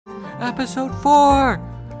Episode 4!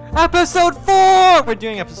 Episode 4! We're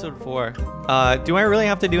doing episode 4. Do I really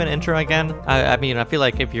have to do an intro again? I mean, I feel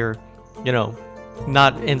like if you're, you know,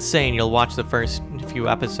 not insane, you'll watch the first few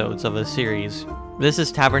episodes of a series. This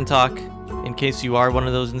is Tavern Talk, in case you are one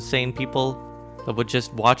of those insane people that would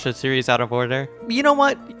just watch a series out of order. You know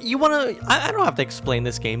what? You wanna... I don't have to explain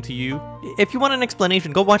this game to you. If you want an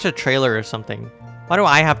explanation, go watch a trailer or something. Why do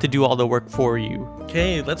I have to do all the work for you?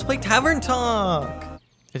 Okay, let's play Tavern Talk!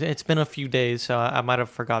 It's been a few days, so I might have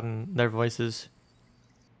forgotten their voices.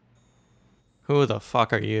 Who the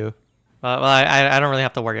fuck are you? Well, I don't really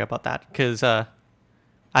have to worry about that, because, I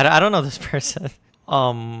don't know this person.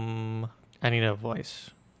 I need a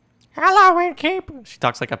voice. Hello, Innkeep! She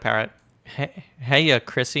talks like a parrot. Hey,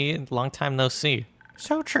 Chrissy, long time no see.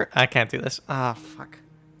 So true. I can't do this. Ah, fuck.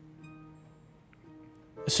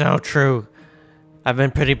 So true. I've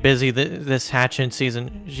been pretty busy this hatching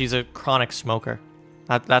season. She's a chronic smoker.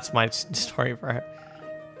 That's my story for her.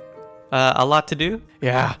 A lot to do?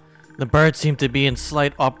 Yeah. The birds seem to be in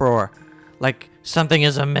slight uproar. Like, something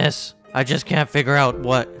is amiss. I just can't figure out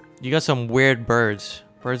what. You got some weird birds.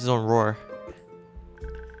 Birds don't roar.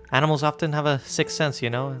 Animals often have a sixth sense, you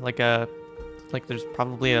know? Like there's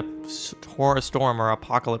probably a storm or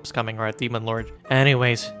apocalypse coming, or a demon lord.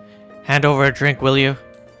 Anyways, hand over a drink, will you?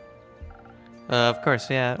 Of course,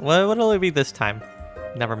 yeah. What'll it be this time?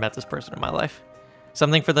 Never met this person in my life.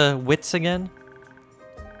 Something for the wits again?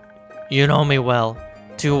 You know me well.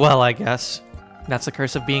 Too well, I guess. That's the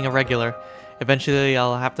curse of being a regular. Eventually,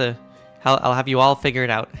 I'll have you all figured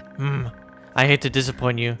out. I hate to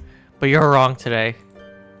disappoint you, but you're wrong today.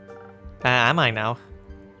 Am I now?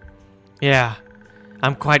 Yeah.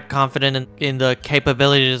 I'm quite confident in the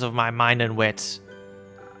capabilities of my mind and wits.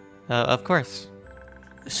 Of course.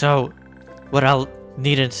 So, what I'll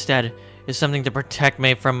need instead is something to protect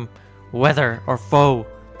me from weather or foe,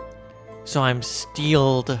 so I'm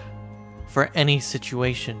steeled for any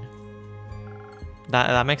situation.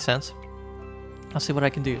 That makes sense. I'll see what I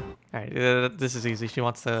can do. Alright, this is easy. She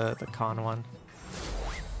wants the con one.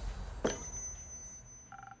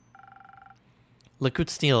 Liquid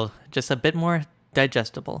steel, just a bit more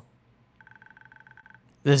digestible.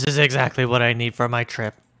 This is exactly what I need for my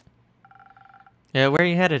trip. Yeah, where are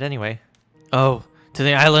you headed anyway? Oh, to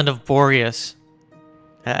the island of Boreas.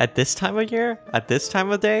 At this time of year? At this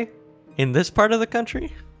time of day? In this part of the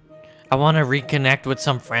country? I want to reconnect with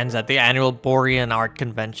some friends at the annual Borean Art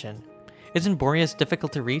Convention. Isn't Boreas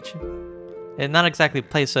difficult to reach? It's not exactly a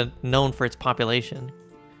place known for its population.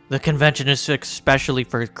 The convention is especially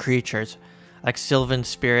for creatures, like sylvan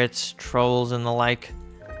spirits, trolls, and the like.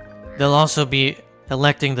 They'll also be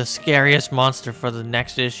electing the scariest monster for the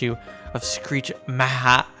next issue of Screech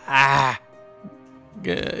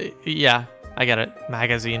yeah, I get it.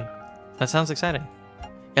 Magazine. That sounds exciting.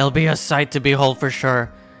 It'll be a sight to behold for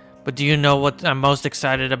sure. But do you know what I'm most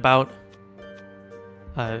excited about?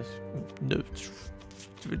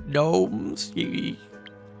 Gnomes?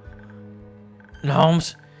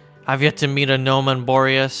 Gnomes? I've yet to meet a gnome in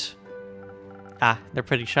Boreas. They're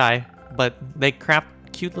pretty shy, but they craft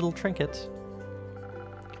cute little trinkets.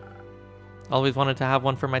 Always wanted to have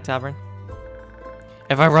one for my tavern.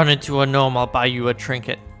 If I run into a gnome, I'll buy you a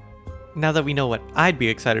trinket. Now that we know what I'd be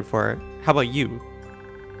excited for, how about you?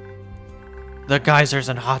 The geysers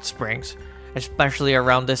and hot springs, especially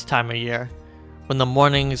around this time of year, when the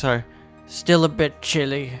mornings are still a bit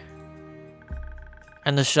chilly,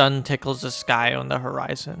 and the sun tickles the sky on the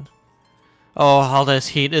horizon. Oh, all this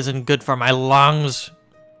heat isn't good for my lungs.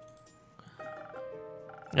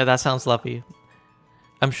 Yeah, that sounds lovely.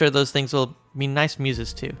 I'm sure those things will be nice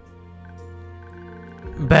muses too.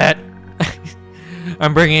 Bet.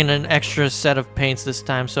 I'm bringing an extra set of paints this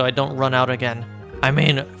time so I don't run out again. I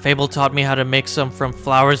mean, Fable taught me how to make some from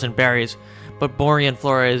flowers and berries, but Borean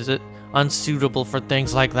flora is unsuitable for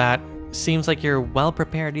things like that. Seems like you're well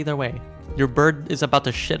prepared either way. Your bird is about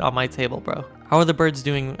to shit on my table, bro. How are the birds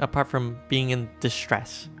doing apart from being in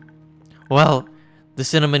distress? Well, the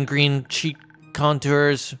cinnamon green cheek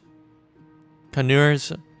conures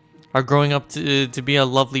are growing up to be a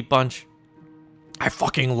lovely bunch. I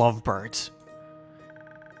fucking love birds.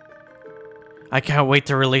 I can't wait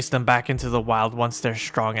to release them back into the wild once they're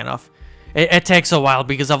strong enough. It takes a while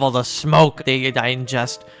because of all the smoke I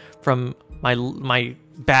ingest from my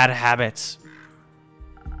bad habits.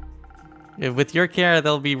 With your care,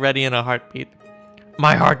 they'll be ready in a heartbeat.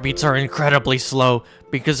 My heartbeats are incredibly slow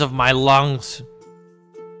because of my lungs.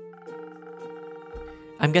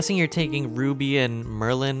 I'm guessing you're taking Ruby and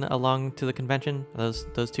Merlin along to the convention?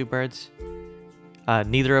 Those two birds?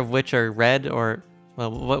 Neither of which are red or...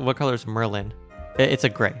 Well, what color is Merlin? It's a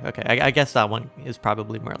gray. Okay, I guess that one is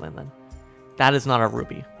probably Merlin then. That is not a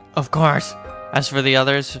ruby. Of course. As for the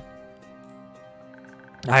others,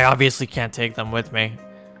 I obviously can't take them with me.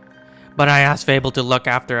 But I asked Fable to look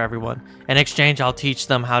after everyone. In exchange, I'll teach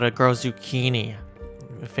them how to grow zucchini.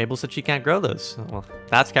 Fable said she can't grow those. Well,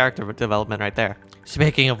 that's character development right there.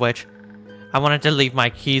 Speaking of which, I wanted to leave my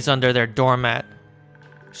keys under their doormat.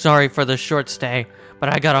 Sorry for the short stay,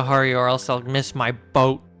 but I gotta hurry or else I'll miss my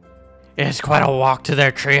boat. It's quite a walk to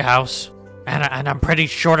their treehouse, and I'm pretty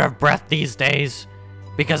short of breath these days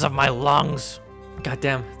because of my lungs.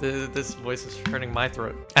 Goddamn, this voice is hurting my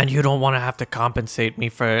throat. And you don't want to have to compensate me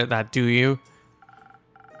for that, do you?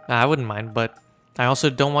 I wouldn't mind, but I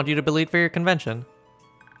also don't want you to be late for your convention.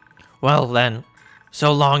 Well then,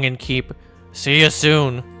 so long and keep. See you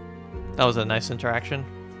soon. That was a nice interaction.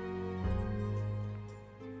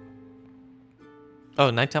 Oh,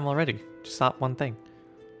 nighttime already. Just that one thing.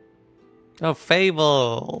 Oh,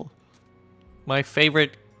 Fable. My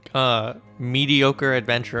favorite mediocre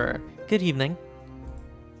adventurer. Good evening.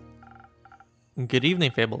 Good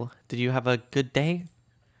evening, Fable. Did you have a good day?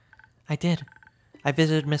 I did. I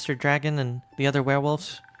visited Mr. Dragon and the other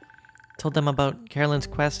werewolves. Told them about Carolyn's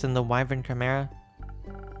quest and the Wyvern Chimera.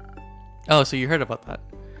 Oh, so you heard about that.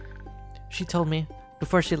 She told me,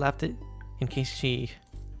 before she left it, in case she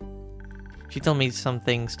told me some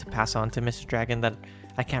things to pass on to Mr. Dragon that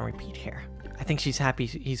I can't repeat here. I think she's happy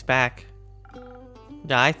he's back.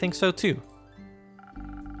 Yeah, I think so too.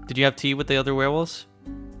 Did you have tea with the other werewolves?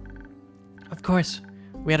 Of course.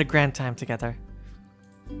 We had a grand time together.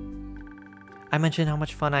 I mentioned how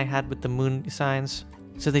much fun I had with the moon signs,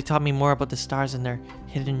 so they taught me more about the stars and their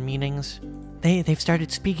hidden meanings. They've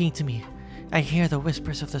started speaking to me. I hear the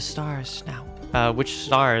whispers of the stars now. Which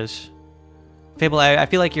stars? Fable, I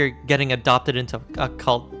feel like you're getting adopted into a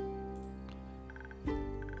cult.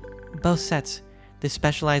 Both sets. They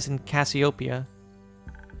specialize in Cassiopeia.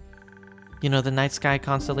 You know, the night sky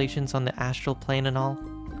constellations on the astral plane and all.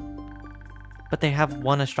 But they have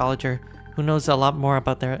one astrologer who knows a lot more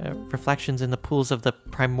about their reflections in the pools of the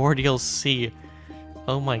primordial sea.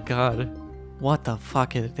 Oh my god. What the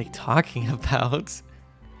fuck are they talking about?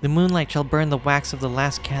 The moonlight shall burn the wax of the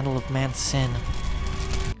last candle of man's sin.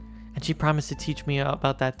 And she promised to teach me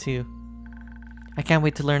about that too. I can't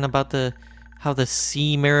wait to learn about how the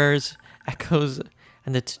sea mirrors, echoes,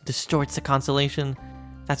 and it distorts the constellation.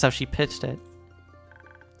 That's how she pitched it.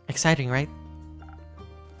 Exciting, right?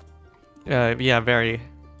 Yeah, very.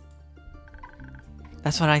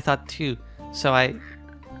 That's what I thought too. So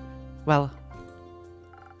well,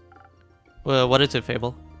 what is it,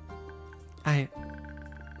 Fable? I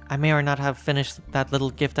may or not have finished that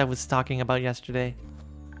little gift I was talking about yesterday.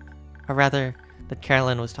 Or rather, that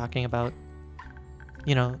Carolyn was talking about.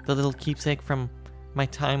 You know, the little keepsake from my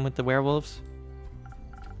time with the werewolves.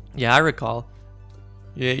 Yeah, I recall.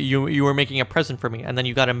 You were making a present for me, and then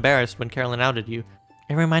you got embarrassed when Carolyn outed you.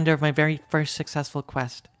 A reminder of my very first successful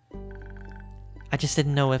quest. I just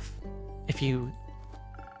didn't know if you...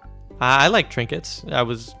 I like trinkets.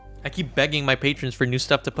 I keep begging my patrons for new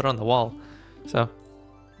stuff to put on the wall. So...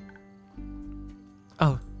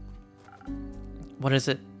 Oh. What is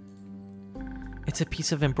it? It's a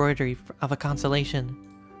piece of embroidery of a constellation.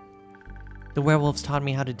 The werewolves taught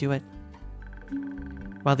me how to do it.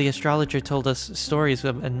 While the astrologer told us stories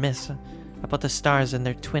and myths about the stars and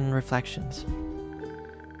their twin reflections.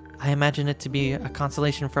 I imagine it to be a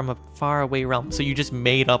constellation from a faraway realm. So you just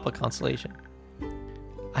made up a constellation.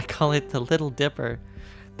 I call it the Little Dipper.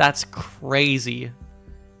 That's crazy.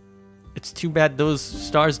 It's too bad those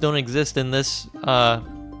stars don't exist in this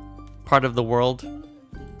part of the world.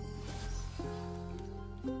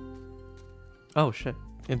 Oh shit.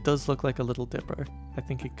 It does look like a Little Dipper. I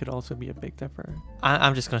think it could also be a Big Dipper.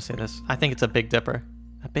 I'm just gonna say this. I think it's a Big Dipper.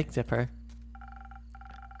 A Big Dipper?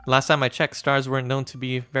 Last time I checked, stars weren't known to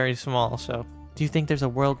be very small, so... Do you think there's a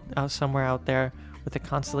world somewhere out there with a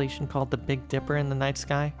constellation called the Big Dipper in the night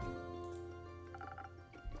sky?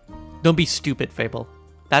 Don't be stupid, Fable.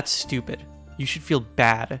 That's stupid. You should feel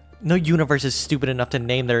bad. No universe is stupid enough to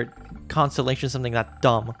name their constellation something that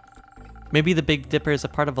dumb. Maybe the Big Dipper is a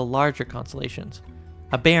part of a larger constellation.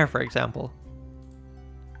 A bear, for example.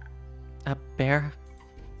 A bear?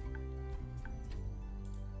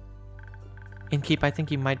 Inkeep, I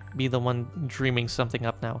think you might be the one dreaming something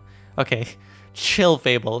up now. Okay, chill,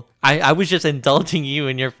 Fable. I was just indulging you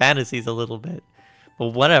in your fantasies a little bit.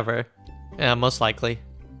 But whatever. Yeah, most likely.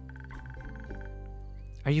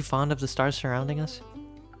 Are you fond of the stars surrounding us?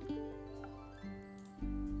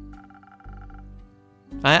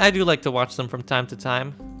 I do like to watch them from time to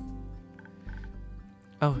time.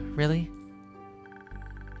 Oh, really?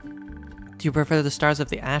 Do you prefer the stars of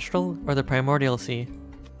the astral or the primordial sea?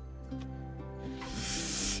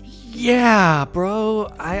 Yeah,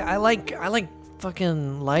 bro. I like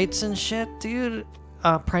fucking lights and shit, dude.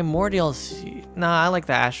 Primordial sea. Nah, I like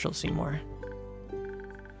the astral sea more.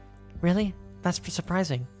 Really? That's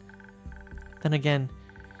surprising. Then again,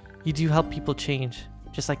 you do help people change,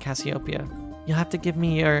 just like Cassiopeia. You'll have to give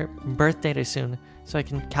me your birth data soon, so I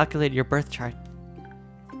can calculate your birth chart.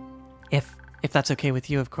 If that's okay with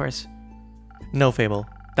you, of course. No, Fable.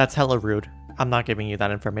 That's hella rude. I'm not giving you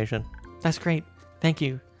that information. That's great. Thank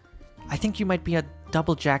you. I think you might be a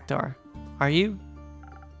double jackdaw. Are you?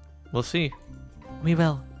 We'll see. We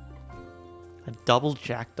will. A double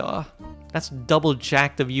jackdaw? That's double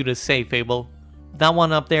jacked of you to say, Fable. That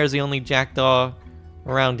one up there is the only jackdaw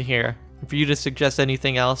around here. And for you to suggest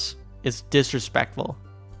anything else is disrespectful.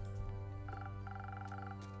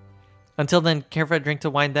 Until then, care for a drink to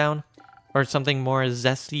wind down? Or something more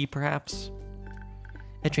zesty, perhaps?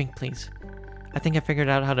 A drink, please. I think I figured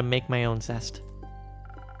out how to make my own zest.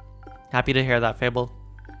 Happy to hear that, Fable.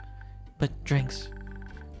 But drinks.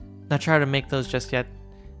 Not sure how to make those just yet.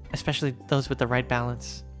 Especially those with the right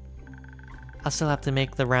balance. I'll still have to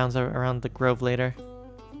make the rounds around the grove later.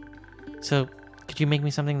 So, could you make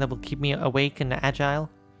me something that will keep me awake and agile?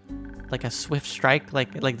 Like a swift strike?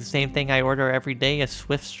 Like the same thing I order every day, a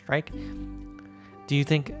swift strike? Do you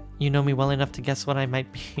think you know me well enough to guess what I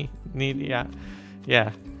might be need?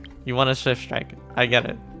 Yeah. You want a swift strike. I get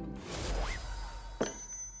it.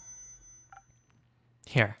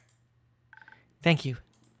 Here. Thank you.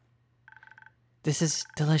 This is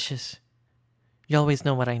delicious. You always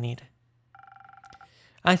know what I need.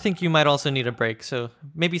 I think you might also need a break, so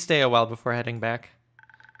maybe stay a while before heading back.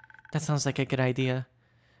 That sounds like a good idea.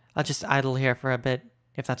 I'll just idle here for a bit,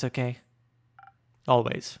 if that's okay.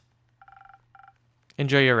 Always.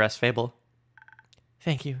 Enjoy your rest, Fable.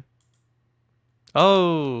 Thank you.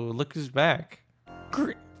 Oh, look who's back.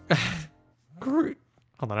 Hold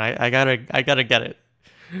on, I gotta get it.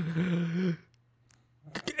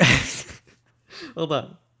 Hold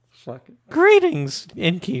on. Fuck. Greetings,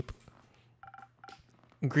 Innkeep.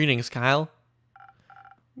 Greetings, Kyle.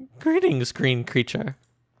 Greetings, green creature.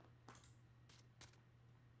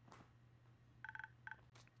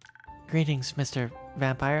 Greetings, Mr.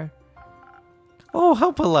 Vampire. Oh,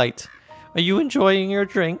 how polite. Are you enjoying your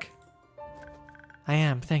drink? I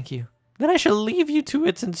am, thank you. Then I shall leave you to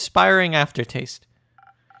its inspiring aftertaste.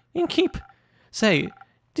 Innkeep, say,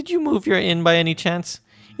 did you move your inn by any chance?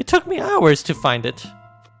 It took me hours to find it.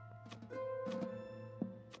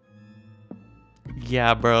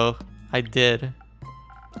 Yeah, bro, I did.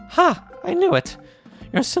 Ha! I knew it.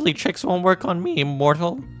 Your silly tricks won't work on me,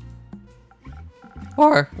 mortal.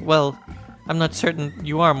 Or, well, I'm not certain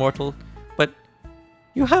you are mortal, but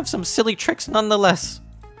you have some silly tricks nonetheless.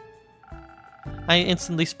 I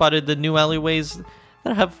instantly spotted the new alleyways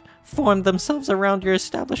that have formed themselves around your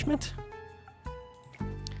establishment.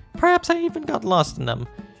 Perhaps I even got lost in them,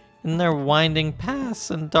 in their winding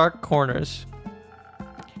paths and dark corners.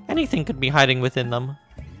 Anything could be hiding within them.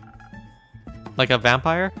 Like a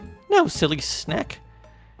vampire? No, silly snack.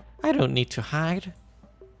 I don't need to hide.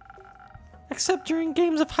 Except during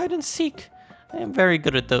games of hide and seek. I am very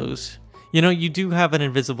good at those. You know, you do have an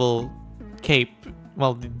invisible cape.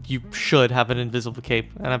 Well, you should have an invisible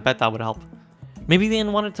cape, and I bet that would help. Maybe the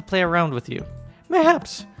inn wanted to play around with you.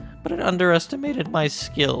 Mayhaps, but it underestimated my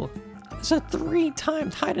skill. As a 3-time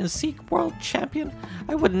hide-and-seek world champion,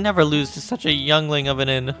 I would never lose to such a youngling of an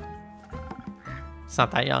inn. It's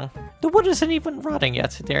not that young. The wood isn't even rotting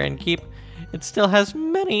yet, dear Innkeep. It still has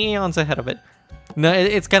many eons ahead of it. No,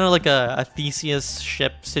 it's kind of like a Theseus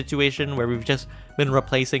ship situation where we've just been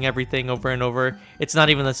replacing everything over and over. It's not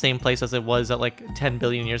even the same place as it was at like 10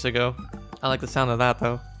 billion years ago. I like the sound of that,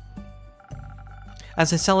 though.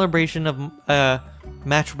 As a celebration of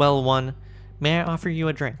match well won, may I offer you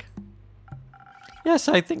a drink? Yes,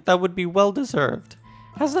 I think that would be well deserved.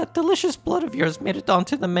 Has that delicious blood of yours made it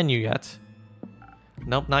onto the menu yet?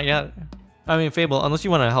 Nope, not yet. I mean, Fable, unless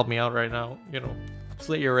you want to help me out right now, you know,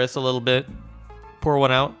 slit your wrist a little bit, pour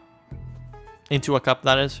one out. Into a cup,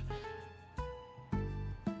 that is.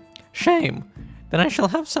 Shame. Then I shall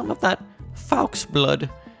have some of that Fawkes blood.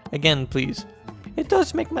 Again, please. It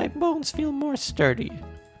does make my bones feel more sturdy.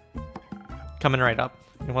 Coming right up.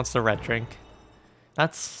 He wants the red drink.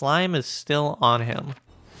 That slime is still on him.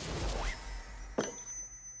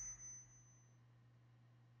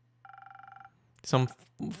 Some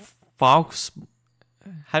Fawkes.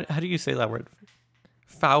 How do you say that word?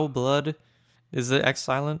 Foul blood. Is the X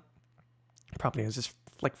silent? Probably is. Just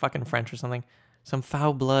like fucking French or something. Some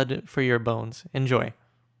foul blood for your bones. Enjoy.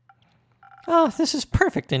 Ah, this is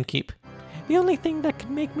perfect, Innkeep. The only thing that could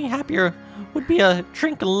make me happier would be a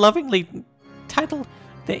drink lovingly titled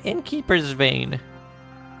The Innkeeper's Vein.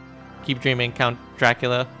 Keep dreaming, Count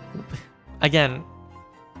Dracula. Again,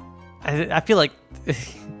 I feel like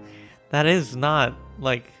that is not,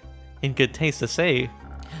 like, in good taste to say.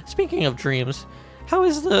 Speaking of dreams, how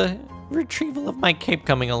is the retrieval of my cape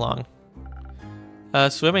coming along?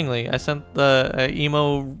 Swimmingly. I sent the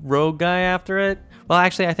emo rogue guy after it. Well,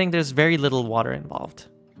 actually, I think there's very little water involved.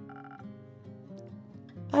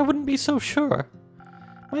 I wouldn't be so sure.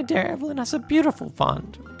 My dear Evelyn has a beautiful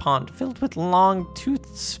pond filled with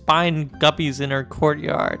long-toothed spine guppies in her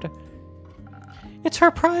courtyard. It's her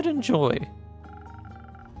pride and joy.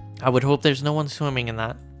 I would hope there's no one swimming in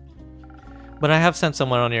that. But I have sent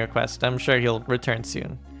someone on your quest. I'm sure he'll return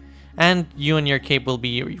soon. And you and your cape will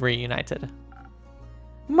be reunited.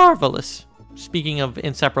 Marvelous. Speaking of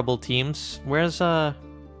inseparable teams, where's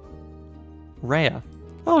Rhea?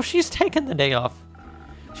 Oh, she's taken the day off.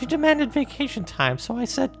 She demanded vacation time, so I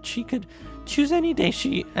said she could choose any day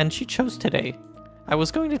she chose today. I was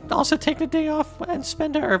going to also take the day off and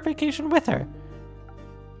spend her vacation with her.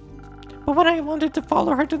 But when I wanted to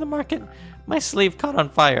follow her to the market, my sleeve caught on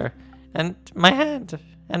fire, and my hand,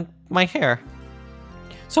 and my hair.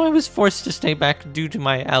 So I was forced to stay back due to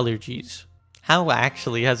my allergies. How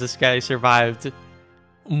actually has this guy survived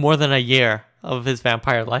more than a year of his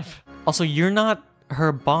vampire life? Also, you're not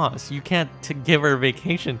her boss. You can't give her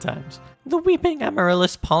vacation times. The weeping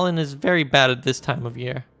amaryllis pollen is very bad at this time of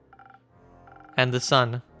year. And the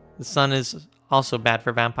sun. The sun is also bad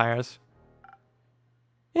for vampires.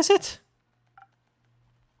 Is it?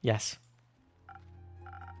 Yes.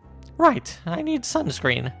 Right, I need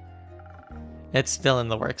sunscreen. It's still in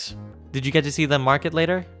the works. Did you get to see the market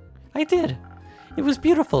later? I did. It was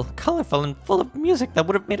beautiful, colorful, and full of music that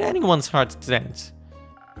would have made anyone's heart dance.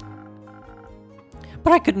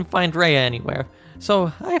 But I couldn't find Rhea anywhere,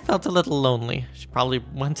 so I felt a little lonely. She probably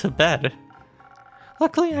went to bed.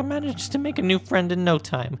 Luckily, I managed to make a new friend in no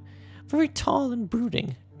time. Very tall and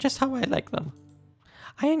brooding, just how I like them.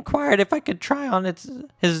 I inquired if I could try on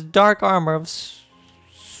his dark armor of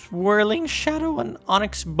swirling shadow and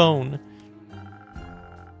onyx bone.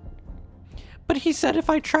 But he said if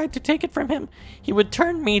I tried to take it from him, he would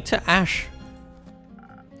turn me to ash.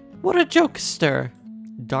 What a jokester!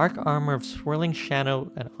 Dark armor of swirling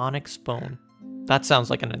shadow and onyx bone. That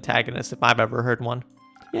sounds like an antagonist if I've ever heard one.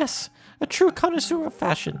 Yes, a true connoisseur of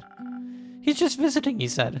fashion. He's just visiting, he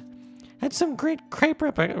said. Had some great crepe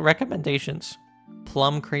recommendations.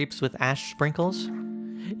 Plum crepes with ash sprinkles?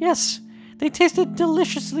 Yes, they tasted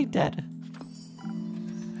deliciously dead.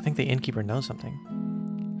 I think the innkeeper knows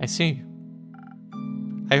something. I see.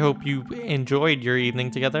 I hope you enjoyed your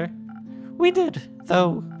evening together. We did,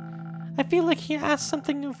 though. I feel like he asked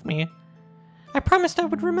something of me. I promised I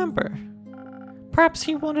would remember. Perhaps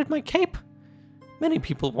he wanted my cape? Many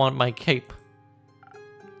people want my cape.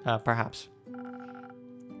 Perhaps.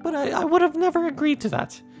 But I would have never agreed to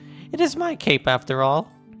that. It is my cape, after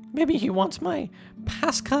all. Maybe he wants my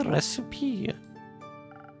Pasca recipe.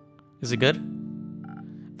 Is it good?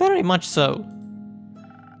 Very much so.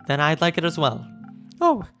 Then I'd like it as well.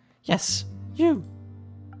 Oh, yes, you.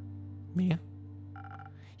 Me.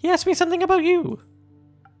 He asked me something about you.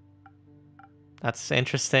 That's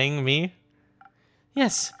interesting, me.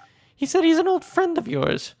 Yes, he said he's an old friend of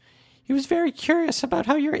yours. He was very curious about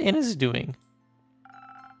how your inn is doing.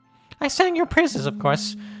 I sang your praises, of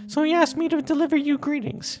course, so he asked me to deliver you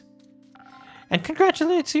greetings. And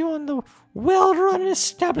congratulates you on the well-run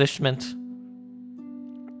establishment.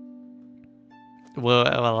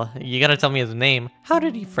 Well, you gotta tell me his name. How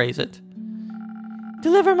did he phrase it?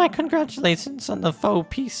 Deliver my congratulations on the faux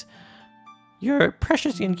piece your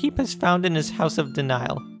precious innkeep has found in his house of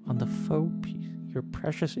denial. On the faux piece your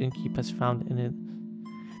precious innkeep has found in it.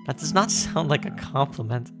 That does not sound like a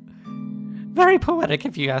compliment. Very poetic,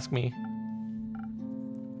 if you ask me.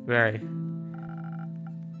 Very.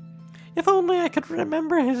 If only I could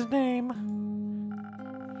remember his name.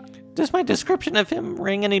 Does my description of him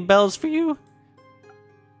ring any bells for you?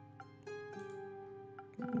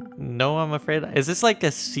 No, I'm afraid. Is this like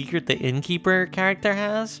a secret the innkeeper character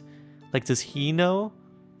has? Like, does he know?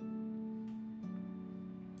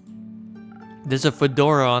 There's a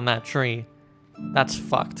fedora on that tree. That's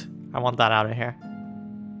fucked. I want that out of here.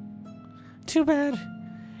 Too bad.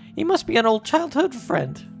 He must be an old childhood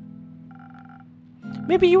friend.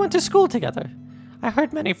 Maybe you went to school together. I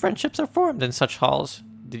heard many friendships are formed in such halls.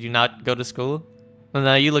 Did you not go to school? Well,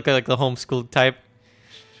 no, you look like the homeschooled type.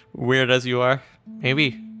 Weird as you are.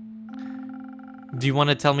 Maybe. Do you want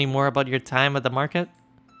to tell me more about your time at the market?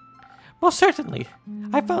 Most certainly.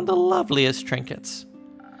 I found the loveliest trinkets.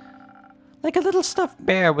 like a little stuffed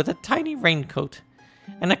bear with a tiny raincoat,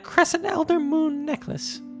 and a crescent elder moon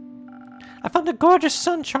necklace. I found a gorgeous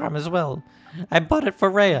sun charm as well. I bought it for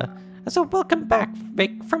Rhea as a welcome back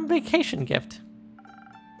from vacation gift.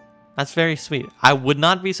 That's very sweet. I would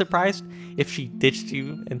not be surprised if she ditched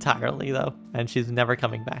you entirely, though, and she's never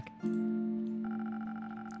coming back.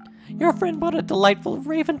 Your friend bought a delightful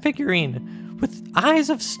raven figurine with eyes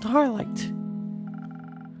of starlight.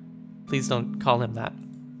 Please don't call him that.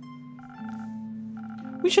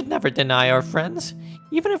 We should never deny our friends,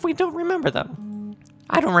 even if we don't remember them.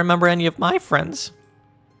 I don't remember any of my friends.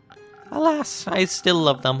 Alas, I still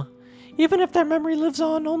love them, even if their memory lives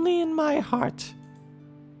on only in my heart.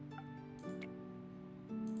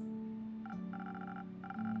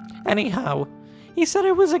 Anyhow, he said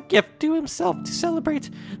it was a gift to himself to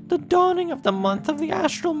celebrate the dawning of the month of the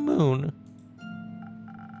astral moon.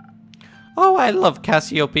 Oh, I love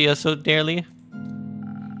Cassiopeia so dearly.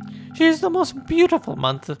 She is the most beautiful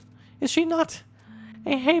month, is she not?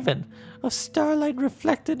 A haven of starlight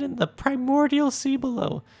reflected in the primordial sea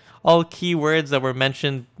below. All key words that were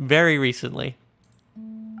mentioned very recently.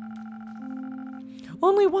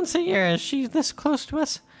 Only once a year is she this close to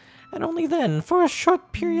us, and only then for a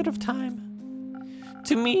short period of time.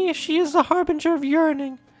 To me, she is the harbinger of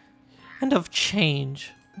yearning and of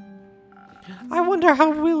change. I wonder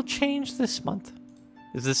how we'll change this month.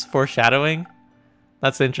 Is this foreshadowing?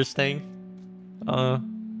 That's interesting.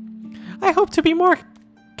 I hope to be more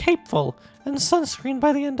capeful and sunscreen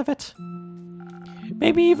by the end of it.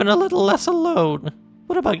 Maybe even a little less alone.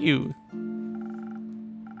 What about you?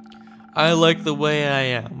 I like the way I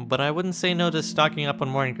am, but I wouldn't say no to stocking up on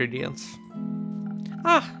more ingredients.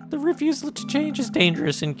 The refusal to change is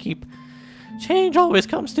dangerous and keep. Change always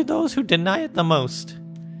comes to those who deny it the most.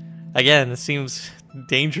 Again, it seems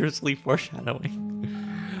dangerously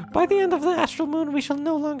foreshadowing. By the end of the astral moon, we shall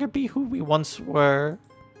no longer be who we once were.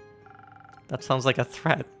 That sounds like a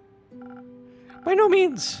threat. By no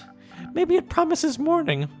means. Maybe it promises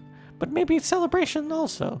mourning, but maybe it's celebration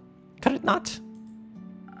also. Could it not?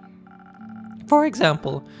 For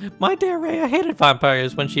example, my dear Rhea hated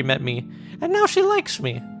vampires when she met me, and now she likes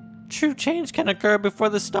me. True change can occur before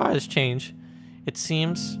the stars change, it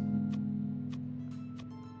seems.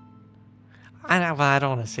 I don't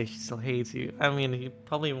want to say she still hates you. I mean, he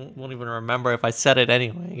probably won't even remember if I said it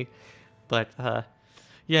anyway. But,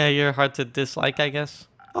 yeah, you're hard to dislike, I guess.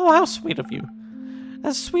 Oh, how sweet of you.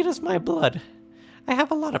 As sweet as my blood. I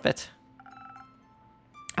have a lot of it.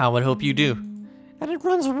 I would hope you do. And it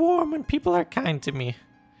runs warm when people are kind to me.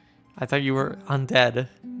 I thought you were undead.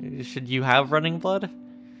 Should you have running blood?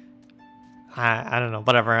 I don't know.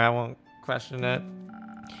 Whatever, I won't question it.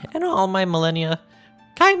 In all my millennia,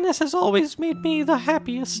 kindness has always made me the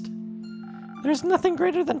happiest. There's nothing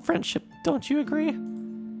greater than friendship, don't you agree?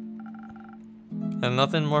 And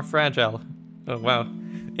nothing more fragile. Oh, wow.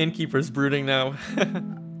 Innkeeper's brooding now.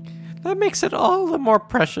 That makes it all the more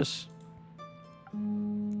precious.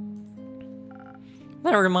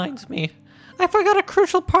 That reminds me. I forgot a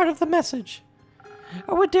crucial part of the message.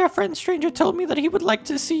 Our dear friend stranger told me that he would like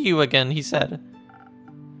to see you again, he said.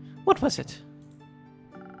 What was it?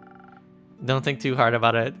 Don't think too hard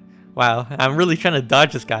about it. Wow, I'm really trying to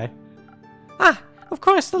dodge this guy. Of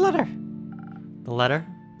course, the letter. The letter?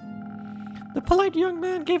 The polite young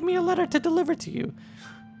man gave me a letter to deliver to you.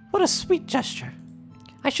 What a sweet gesture.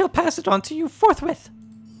 I shall pass it on to you forthwith.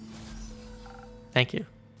 Thank you.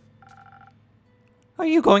 Are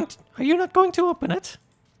you not going to open it?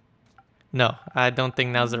 No, I don't think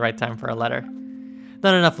now's the right time for a letter.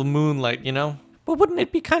 Not enough moonlight, you know? But wouldn't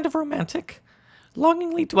it be kind of romantic?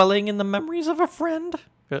 Longingly dwelling in the memories of a friend?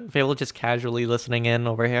 Vale just casually listening in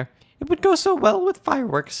over here. It would go so well with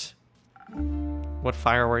fireworks. What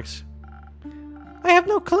fireworks? I have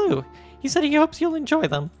no clue. He said he hopes you'll enjoy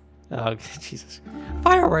them. Oh, Jesus.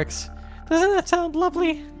 Fireworks. Doesn't that sound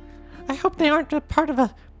lovely? I hope they aren't a part of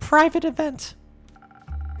a private event.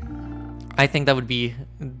 I think that would be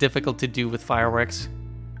difficult to do with fireworks.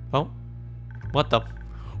 Oh. What the?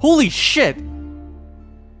 Holy shit!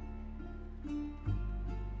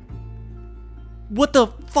 What the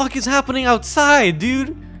fuck is happening outside,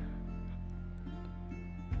 dude?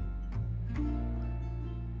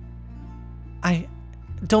 I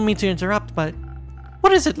don't mean to interrupt, but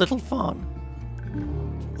what is it, little fawn?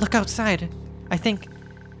 Look outside. I think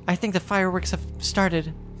the fireworks have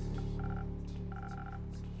started.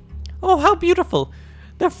 Oh, how beautiful!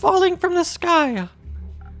 They're falling from the sky.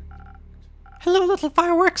 Hello, little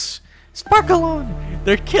fireworks. Sparkle on!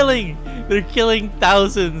 They're killing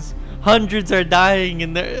thousands. Hundreds are dying,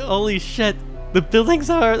 and they're holy shit! The buildings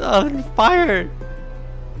are on fire.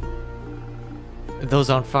 Those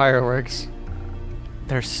aren't fireworks.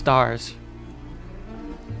 They're stars.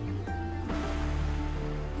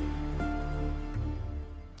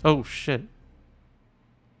 Oh shit.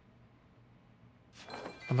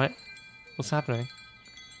 What's happening?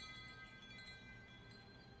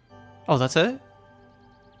 Oh, that's it?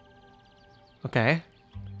 Okay.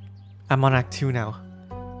 I'm on Act 2 now.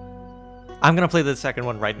 I'm gonna play the second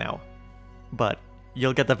one right now. But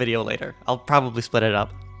you'll get the video later. I'll probably split it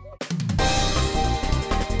up.